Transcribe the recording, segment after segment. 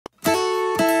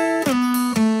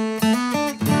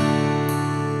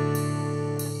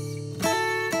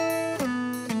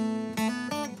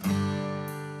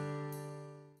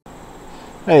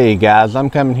Hey guys, I'm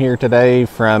coming here today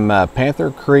from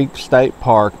Panther Creek State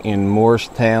Park in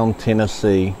Morristown,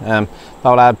 Tennessee.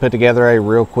 Thought I'd put together a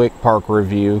real quick park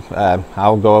review.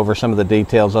 I'll go over some of the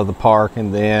details of the park,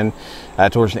 and then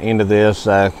towards the end of this,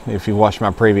 if you watched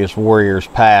my previous Warriors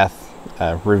Path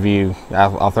review,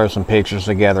 I'll throw some pictures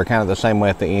together kind of the same way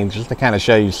at the end, just to kind of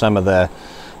show you some of the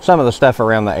stuff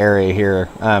around the area here.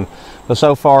 But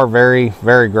so far, very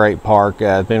great park.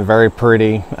 It's been very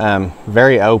pretty,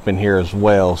 very open here as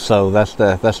well. So that's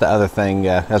the other thing.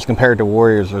 As compared to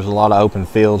Warriors, there's a lot of open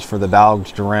fields for the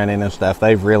dogs to run in and stuff.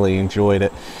 They've really enjoyed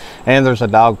it. And there's a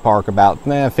dog park about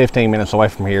 15 minutes away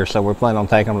from here, so we're planning on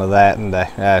taking them to that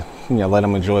and let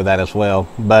them enjoy that as well.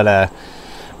 But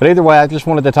either way, I just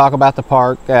wanted to talk about the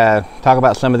park, talk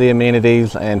about some of the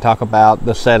amenities, and talk about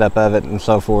the setup of it and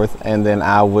so forth. And then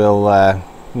I will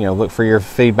look for your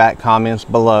feedback, comments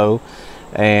below,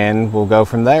 and we'll go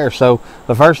from there. So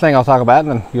the first thing I'll talk about,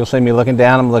 and you'll see me looking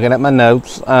down, I'm looking at my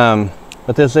notes,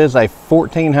 but this is a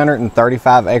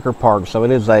 1,435 acre park, so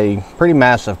it is a pretty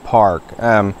massive park.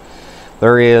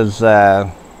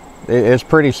 It's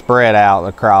pretty spread out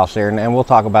across here, and we'll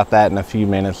talk about that in a few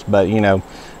minutes. But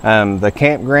the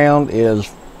campground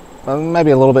is maybe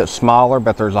a little bit smaller,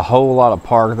 but there's a whole lot of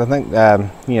parks. I think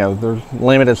there's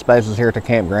limited spaces here at the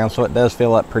campground, so it does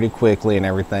fill up pretty quickly and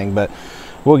everything, but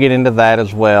we'll get into that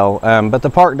as well. But the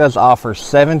park does offer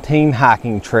 17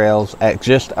 hiking trails at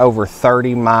just over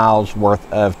 30 miles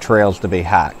worth of trails to be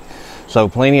hiked, so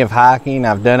plenty of hiking.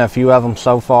 I've done a few of them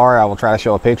so far. I will try to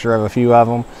show a picture of a few of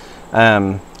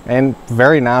them, and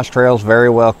very nice trails, very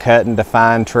well cut and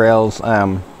defined trails.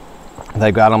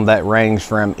 They've got them that range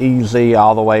from easy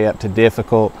all the way up to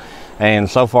difficult, and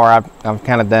so far I've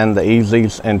kind of done the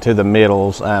easies and to the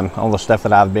middles on the stuff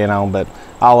that I've been on, but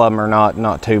all of them are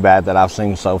not too bad that I've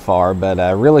seen so far. But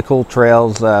really cool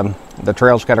trails. The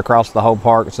trails cut across the whole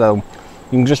park, so you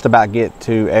can just about get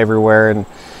to everywhere, and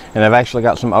they've actually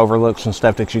got some overlooks and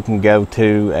stuff that you can go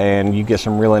to, and you get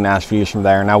some really nice views from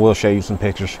there, and I will show you some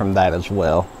pictures from that as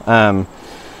well.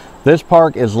 This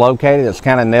park is located, it's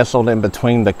kind of nestled in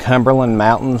between the Cumberland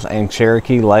Mountains and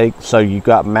Cherokee Lake, so you've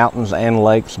got mountains and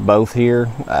lakes both here.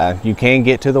 You can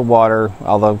get to the water,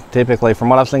 although typically from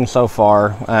what I've seen so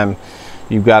far,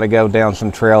 you've got to go down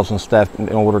some trails and stuff in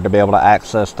order to be able to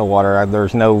access the water.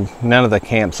 There's none of the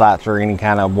campsites or any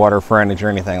kind of water frontage or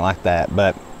anything like that,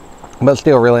 but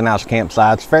still really nice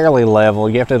campsites, fairly level.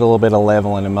 You have to do a little bit of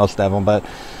leveling in most of them, but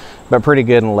pretty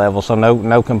good and level, so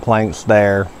no complaints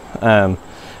there.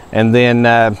 And then,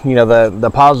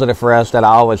 the positive for us that I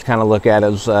always kind of look at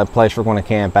as a place we're going to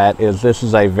camp at is this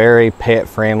is a very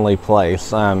pet-friendly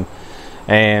place.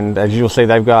 And as you'll see,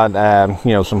 they've got,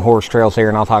 some horse trails here,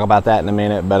 and I'll talk about that in a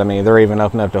minute. But, I mean, they're even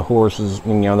open up to horses.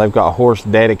 They've got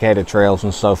horse-dedicated trails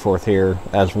and so forth here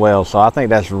as well. So I think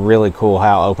that's really cool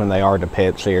how open they are to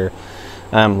pets here.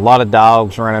 A lot of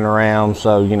dogs running around,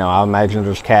 so, I imagine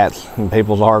there's cats in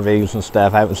people's RVs and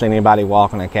stuff. I haven't seen anybody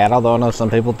walking a cat, although I know some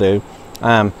people do.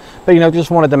 But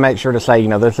just wanted to make sure to say,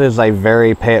 this is a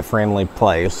very pet-friendly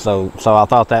place, so I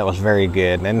thought that was very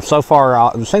good. And so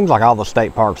far, it seems like all the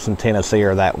state parks in Tennessee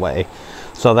are that way,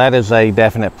 so that is a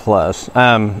definite plus.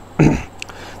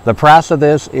 The price of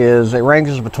this it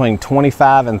ranges between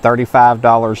 $25 and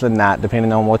 $35 a night,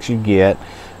 depending on what you get.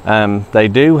 They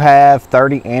do have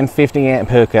 30 and 50 amp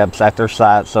hookups at their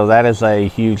site, so that is a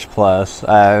huge plus.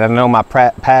 I know my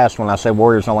past when I said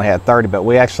Warriors only had 30, but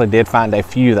we actually did find a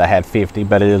few that had 50,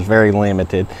 but it is very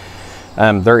limited.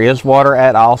 There is water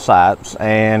at all sites,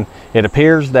 and it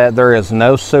appears that there is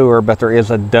no sewer, but there is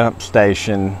a dump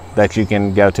station that you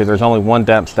can go to. There's only one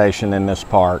dump station in this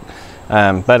park,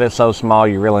 but it's so small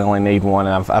you really only need one,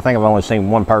 and I think I've only seen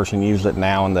one person use it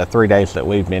now in the 3 days that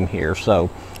we've been here,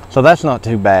 so that's not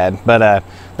too bad. But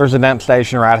there's a dump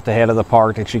station right at the head of the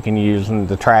park that you can use, and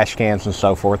the trash cans and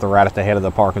so forth are right at the head of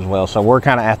the park as well. So we're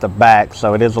kind of at the back,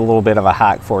 so it is a little bit of a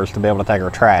hike for us to be able to take our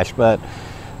trash, but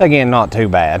again, not too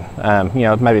bad.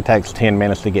 It maybe takes 10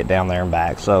 minutes to get down there and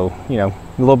back, so a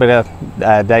little bit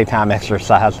of daytime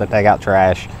exercise to take out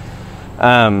trash.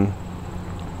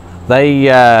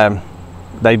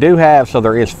 They do have, so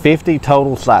there is 50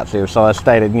 total sites here. So as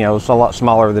stated, it's a lot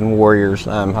smaller than Warriors.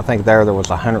 I think there was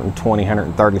 120,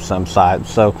 130 some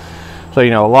sites. So a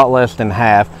lot less than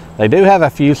half. They do have a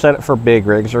few set up for big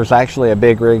rigs. There's actually a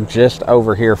big rig just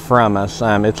over here from us.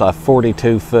 It's a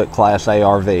 42-foot Class A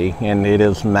RV, and it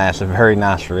is massive, very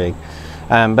nice rig.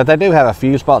 But they do have a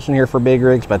few spots in here for big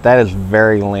rigs, but that is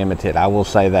very limited, I will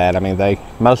say that. I mean,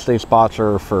 most of these spots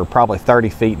are for probably 30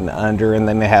 feet and under, and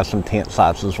then they have some tent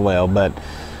sites as well. But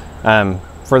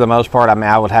for the most part, I mean,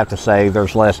 I would have to say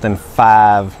there's less than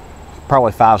 5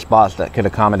 probably 5 spots that could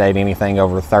accommodate anything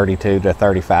over 32 to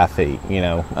 35 feet, you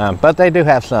know. But they do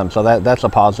have some, so that's a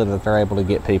positive that they're able to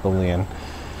get people in.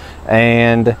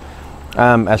 And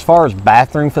as far as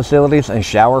bathroom facilities and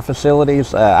shower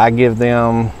facilities, I give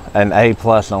them an A+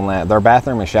 on that. Their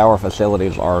bathroom and shower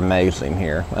facilities are amazing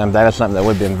here. That is something that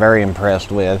we've been very impressed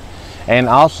with. And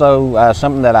also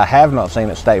something that I have not seen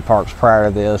at state parks prior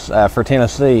to this for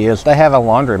Tennessee is they have a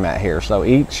laundromat here. So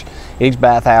each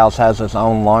bathhouse has its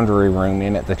own laundry room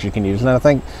in it that you can use. And I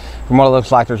think from what it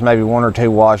looks like, there's maybe 1 or 2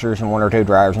 washers and 1 or 2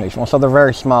 dryers in each one. So they're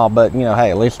very small, but you know,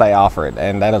 hey, at least they offer it.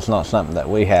 And that is not something that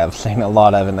we have seen a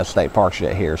lot of in the state parks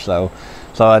yet here. So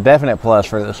a definite plus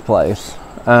for this place.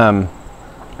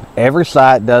 Every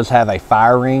site does have a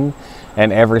fire ring,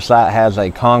 and every site has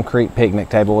a concrete picnic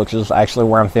table, which is actually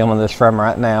where I'm filming this from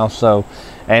right now. So,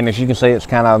 and as you can see, it's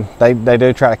kind of, they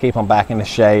do try to keep them back in the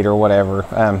shade or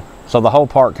whatever. So the whole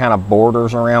park kind of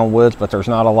borders around woods, but there's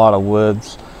not a lot of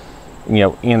woods, you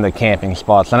know, in the camping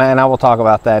spots. And I will talk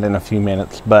about that in a few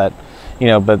minutes. But, you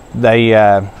know, but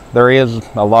there is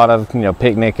a lot of, you know,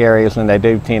 picnic areas, and they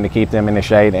do tend to keep them in the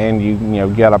shade. And you know,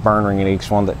 you got a burn ring in each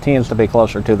one that tends to be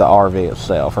closer to the RV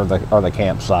itself or the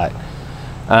campsite.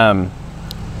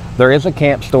 There is a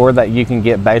camp store that you can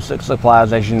get basic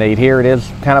supplies as you need. Here it is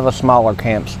kind of a smaller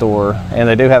camp store, and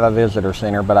they do have a visitor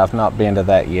center, but I've not been to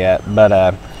that yet.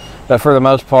 But for the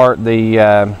most part,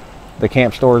 the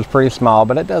camp store is pretty small,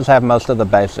 but it does have most of the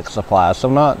basic supplies, so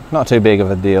not too big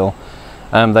of a deal.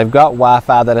 They've got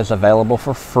Wi-Fi that is available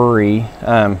for free,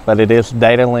 but it is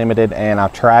data limited, and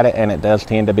I've tried it, and it does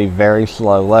tend to be very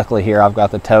slow. Luckily here I've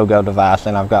got the Togo device,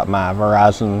 and I've got my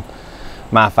Verizon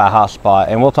MiFi hotspot,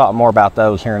 and we'll talk more about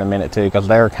those here in a minute too, because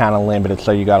they're kind of limited,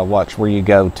 so you got to watch where you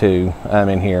go to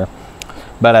in here.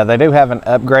 But they do have an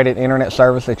upgraded internet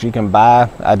service that you can buy.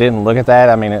 I didn't look at that.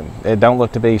 I mean, it don't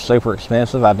look to be super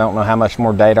expensive. I don't know how much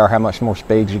more data or how much more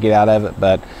speed you get out of it,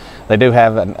 but they do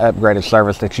have an upgraded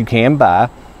service that you can buy.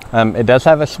 It does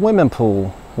have a swimming pool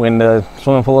when the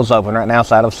swimming pool is open. Right now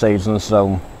it's out of season,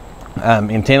 so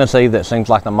in Tennessee, that seems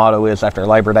like the motto is after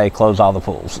Labor Day, close all the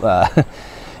pools.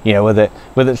 You know, with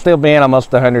it still being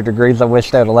almost 100 degrees, I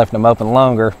wish they'd have left them open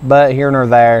longer. But here nor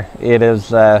there, it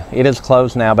is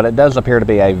closed now. But it does appear to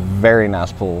be a very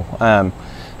nice pool.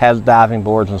 Has diving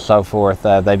boards and so forth.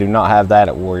 They do not have that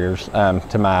at Warriors.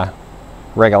 To my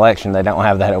recollection, they don't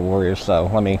have that at Warriors. So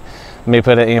let me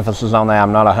put an emphasis on that.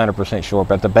 I'm not 100% sure,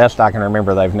 but the best I can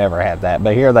remember, they've never had that.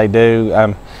 But here they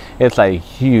do. It's a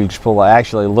huge pool. It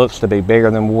actually looks to be bigger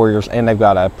than Warriors, and they've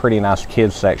got a pretty nice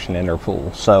kids section in their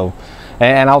pool. So.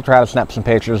 And I'll try to snap some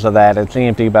pictures of that. It's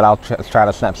empty, but I'll try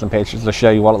to snap some pictures to show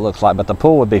you what it looks like. But the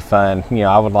pool would be fun. You know,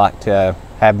 I would like to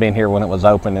have been here when it was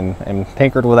open and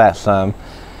tinkered with that some.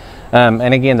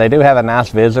 And again, they do have a nice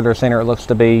visitor center. It looks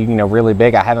to be, you know, really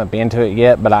big. I haven't been to it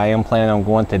yet, but I am planning on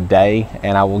going today,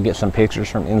 and I will get some pictures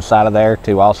from inside of there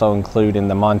to also include in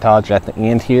the montage at the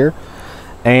end here.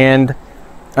 And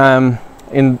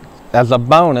as a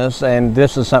bonus, and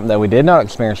this is something that we did not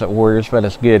experience at Warriors, but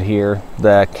it's good here,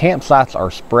 the campsites are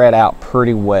spread out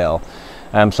pretty well.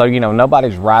 So, you know,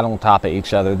 nobody's right on top of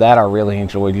each other. That I really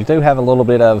enjoyed. You do have a little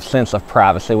bit of sense of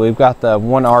privacy. We've got the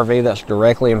one RV that's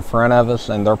directly in front of us,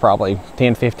 and they're probably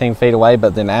 10-15 feet away,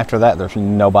 but then after that, there's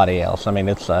nobody else. I mean,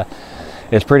 it's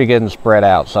pretty good and spread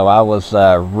out, so I was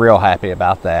real happy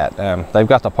about that. They've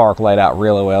got the park laid out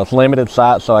really well. It's limited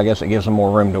site, so I guess it gives them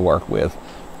more room to work with.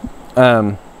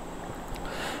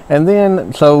 And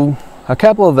then, so a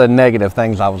couple of the negative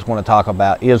things I was going to talk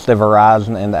about is the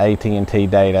Verizon and the AT&T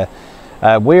data.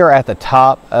 We are at the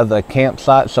top of the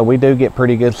campsite, so we do get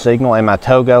pretty good signal. And my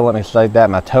Togo, let me say that,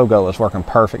 my Togo is working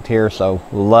perfect here, so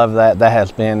love that. That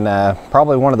has been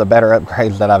probably one of the better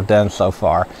upgrades that I've done so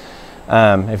far.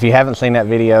 If you haven't seen that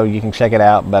video, you can check it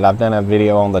out, but I've done a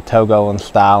video on the Togo and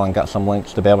style and got some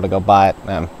links to be able to go buy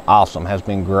it. Awesome, has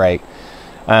been great.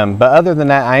 But other than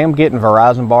that, I am getting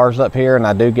Verizon bars up here, and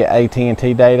I do get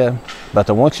AT&T data. But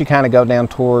once you kind of go down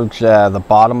towards the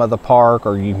bottom of the park,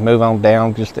 or you move on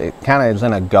down, just it kind of is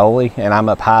in a gully, and I'm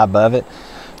up high above it.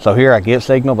 So here I get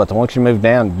signal, but once you move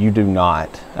down, you do not.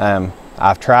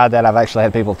 I've tried that. I've actually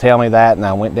had people tell me that, and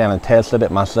I went down and tested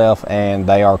it myself, and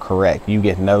they are correct. You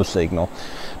get no signal.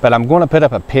 But I'm going to put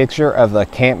up a picture of the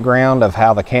campground, of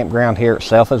how the campground here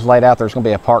itself is laid out. There's going to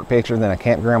be a park picture, then a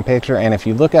campground picture. And if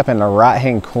you look up in the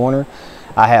right-hand corner,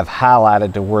 I have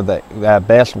highlighted to where the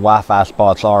best Wi-Fi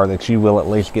spots are that you will at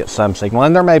least get some signal.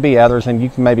 And there may be others, and you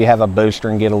can maybe have a booster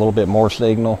and get a little bit more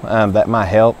signal. That might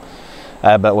help.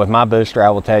 But with my booster, I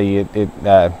will tell you, you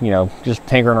know, just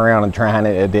tinkering around and trying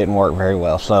it, it didn't work very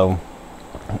well. So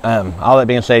All that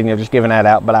being said, just giving that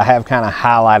out, but I have kind of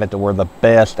highlighted to where the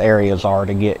best areas are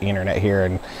to get internet here,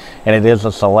 and it is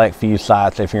a select few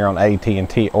sites if you're on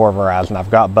AT&T or Verizon.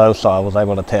 I've got both, so I was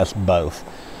able to test both.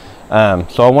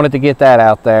 So I wanted to get that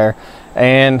out there.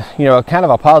 And kind of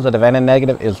a positive and a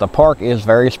negative is the park is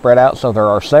very spread out, so there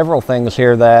are several things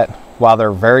here that, while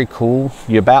they're very cool,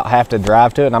 you about have to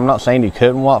drive to it. And I'm not saying you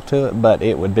couldn't walk to it, but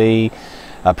it would be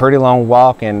a pretty long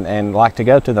walk, and like to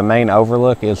go to the main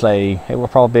overlook it will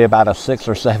probably be about a 6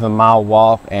 or 7 mile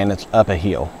walk, and it's up a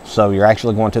hill, so you're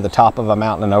actually going to the top of a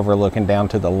mountain and overlooking down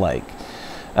to the lake.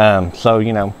 So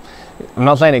I'm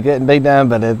not saying it couldn't be done,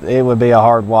 but it would be a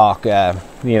hard walk. I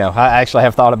actually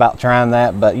have thought about trying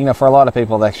that, but for a lot of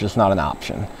people that's just not an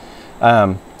option.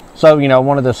 So I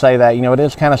wanted to say that it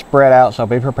is kind of spread out, so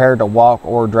be prepared to walk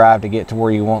or drive to get to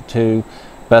where you want to.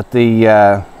 But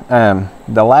the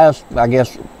last, I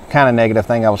guess, kind of negative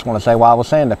thing I was going to say, while I was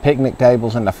saying the picnic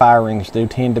tables and the fire rings do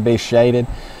tend to be shaded,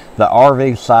 the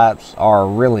RV sites are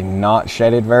really not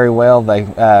shaded very well.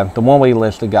 The one we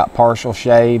listed got partial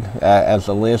shade as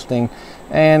a listing,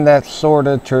 and that's sort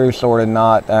of true, sort of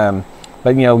not.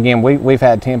 But again, we've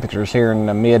had temperatures here in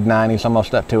the mid 90s,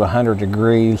 almost up to 100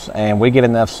 degrees, and we get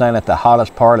enough sun at the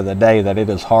hottest part of the day that it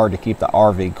is hard to keep the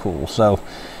RV cool. So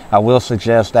I will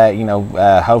suggest that,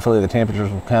 hopefully the temperatures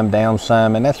will come down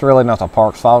some, and that's really not the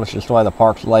park's fault. It's just the way the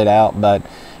park's laid out. But,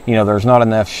 there's not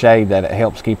enough shade that it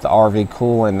helps keep the RV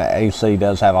cool, and the AC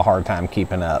does have a hard time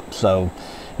keeping up. So,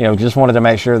 just wanted to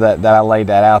make sure that I laid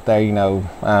that out there,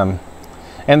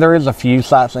 and there is a few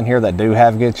sites in here that do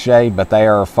have good shade, but they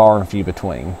are far and few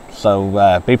between.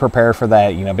 So be prepared for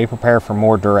that, be prepared for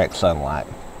more direct sunlight.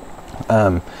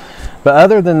 But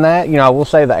other than that, I will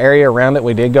say the area around it,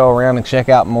 we did go around and check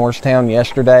out Morristown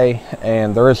yesterday,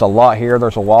 and there is a lot here.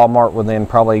 There's a Walmart within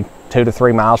probably 2 to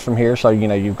 3 miles from here. So,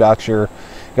 you've got your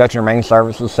main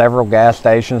services, several gas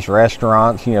stations,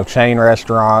 restaurants, chain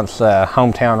restaurants,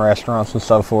 hometown restaurants, and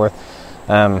so forth.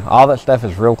 All that stuff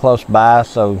is real close by,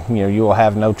 so, you will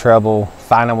have no trouble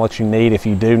finding what you need if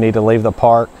you do need to leave the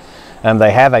park.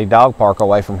 They have a dog park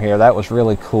away from here. That was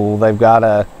really cool. They've got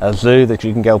a zoo that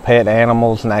you can go pet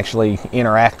animals and actually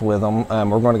interact with them.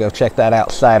 We're going to go check that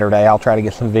out Saturday. I'll try to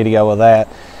get some video of that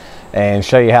and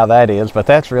show you how that is. But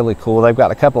that's really cool. They've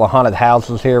got a couple of haunted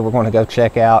houses here we're going to go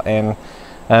check out. And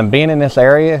being in this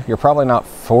area, you're probably not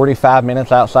 45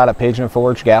 minutes outside of Pigeon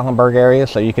Forge, Gatlinburg area.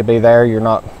 So you could be there. You're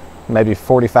not maybe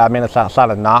 45 minutes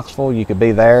outside of Knoxville. You could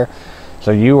be there. So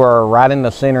you are right in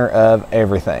the center of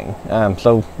everything.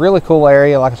 So really cool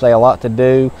area, like I say, a lot to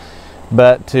do.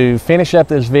 But to finish up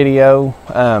this video,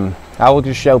 I will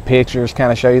just show pictures,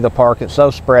 kind of show you the park. It's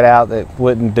so spread out that it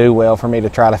wouldn't do well for me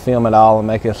to try to film it all and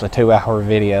make this a 2-hour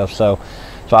video. So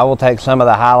I will take some of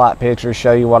the highlight pictures,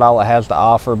 show you what all it has to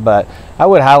offer. But I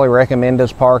would highly recommend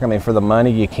this park. I mean, for the money,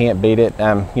 you can't beat it.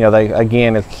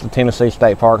 Again, it's the Tennessee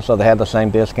State Park, so they have the same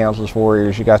discounts as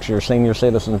Warriors. You got your senior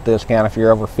citizens discount if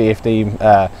you're over 50,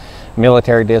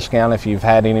 military discount if you've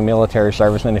had any military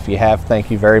service, and if you have, thank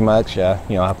you very much.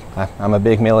 I'm a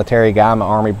big military guy. I'm an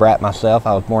Army brat myself.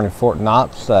 I was born in Fort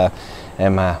Knox,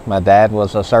 and my dad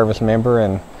was a service member,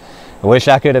 and I wish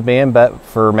I could have been, but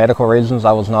for medical reasons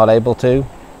I was not able to.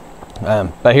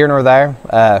 But here nor there,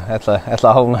 that's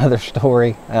a whole nother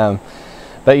story. But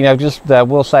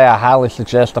we'll say I highly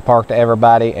suggest the park to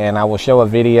everybody, and I will show a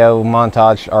video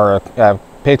montage or a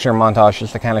picture montage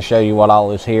just to kind of show you what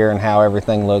all is here and how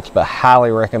everything looks. But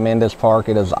highly recommend this park.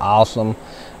 It is awesome.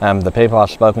 The people I've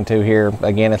spoken to here,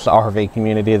 again, it's the RV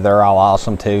community. They're all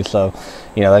awesome too. So,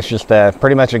 that's just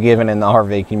pretty much a given in the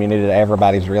RV community that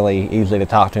everybody's really easy to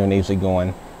talk to and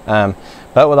easygoing.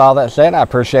 But with all that said, I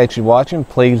appreciate you watching.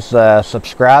 Please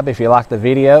subscribe if you like the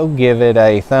video. Give it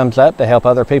a thumbs up to help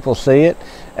other people see it.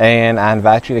 And I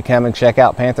invite you to come and check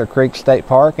out Panther Creek State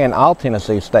Park and all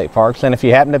Tennessee state parks. And if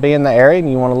you happen to be in the area and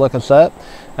you want to look us up,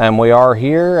 we are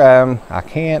here. I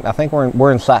think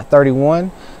we're in Site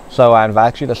 31. So I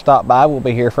invite you to stop by. We'll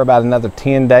be here for about another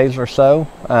 10 days or so.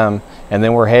 And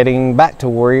then we're heading back to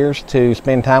Warriors to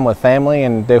spend time with family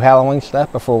and do Halloween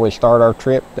stuff before we start our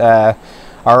trip,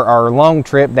 our long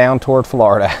trip down toward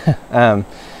Florida.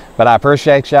 But I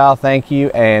appreciate y'all. Thank you.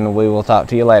 And we will talk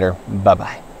to you later.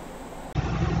 Bye-bye.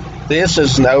 This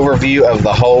is an overview of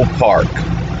the whole park.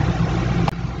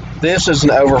 This is an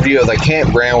overview of the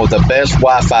campground with the best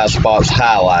Wi-Fi spots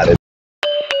highlighted.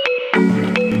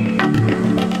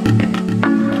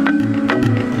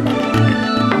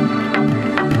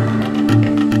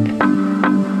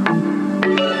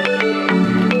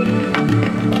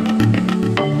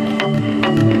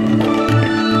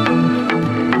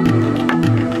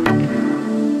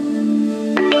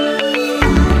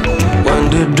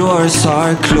 Door doors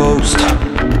are closed.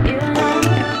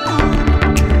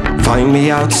 Find me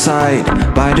outside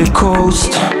by the coast.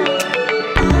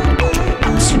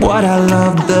 It's what I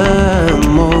love the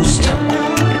most,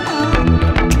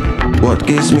 what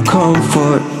gives me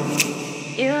comfort.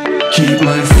 Keep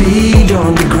my feet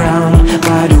on the ground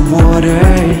by the water.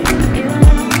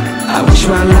 I wish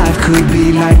my life could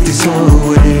be like this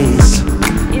always.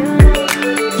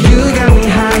 You got me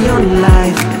high on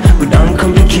life with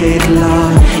uncomplicated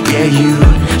love. Yeah, you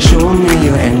show me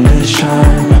your endless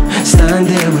charm. Stand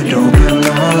there with open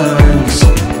arms.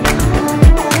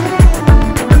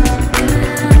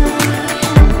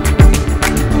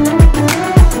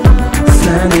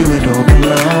 Stand there with open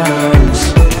arms.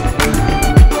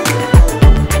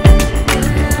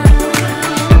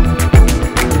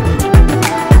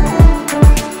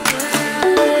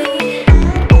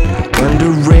 When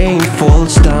the rain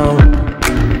falls down,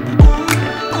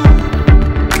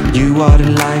 you are the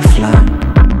lifeline.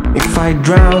 If I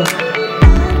drown,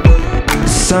 the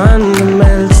sun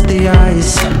melts the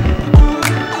ice.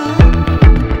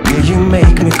 Yeah, you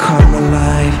make me come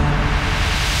alive.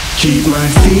 Keep my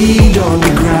feet on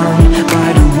the ground by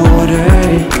the water.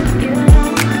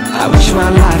 I wish my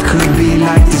life could be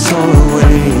like this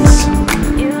always.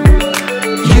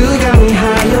 You got me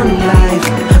high on life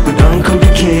with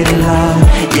uncomplicated love.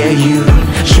 Yeah, you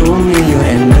show me your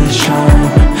end.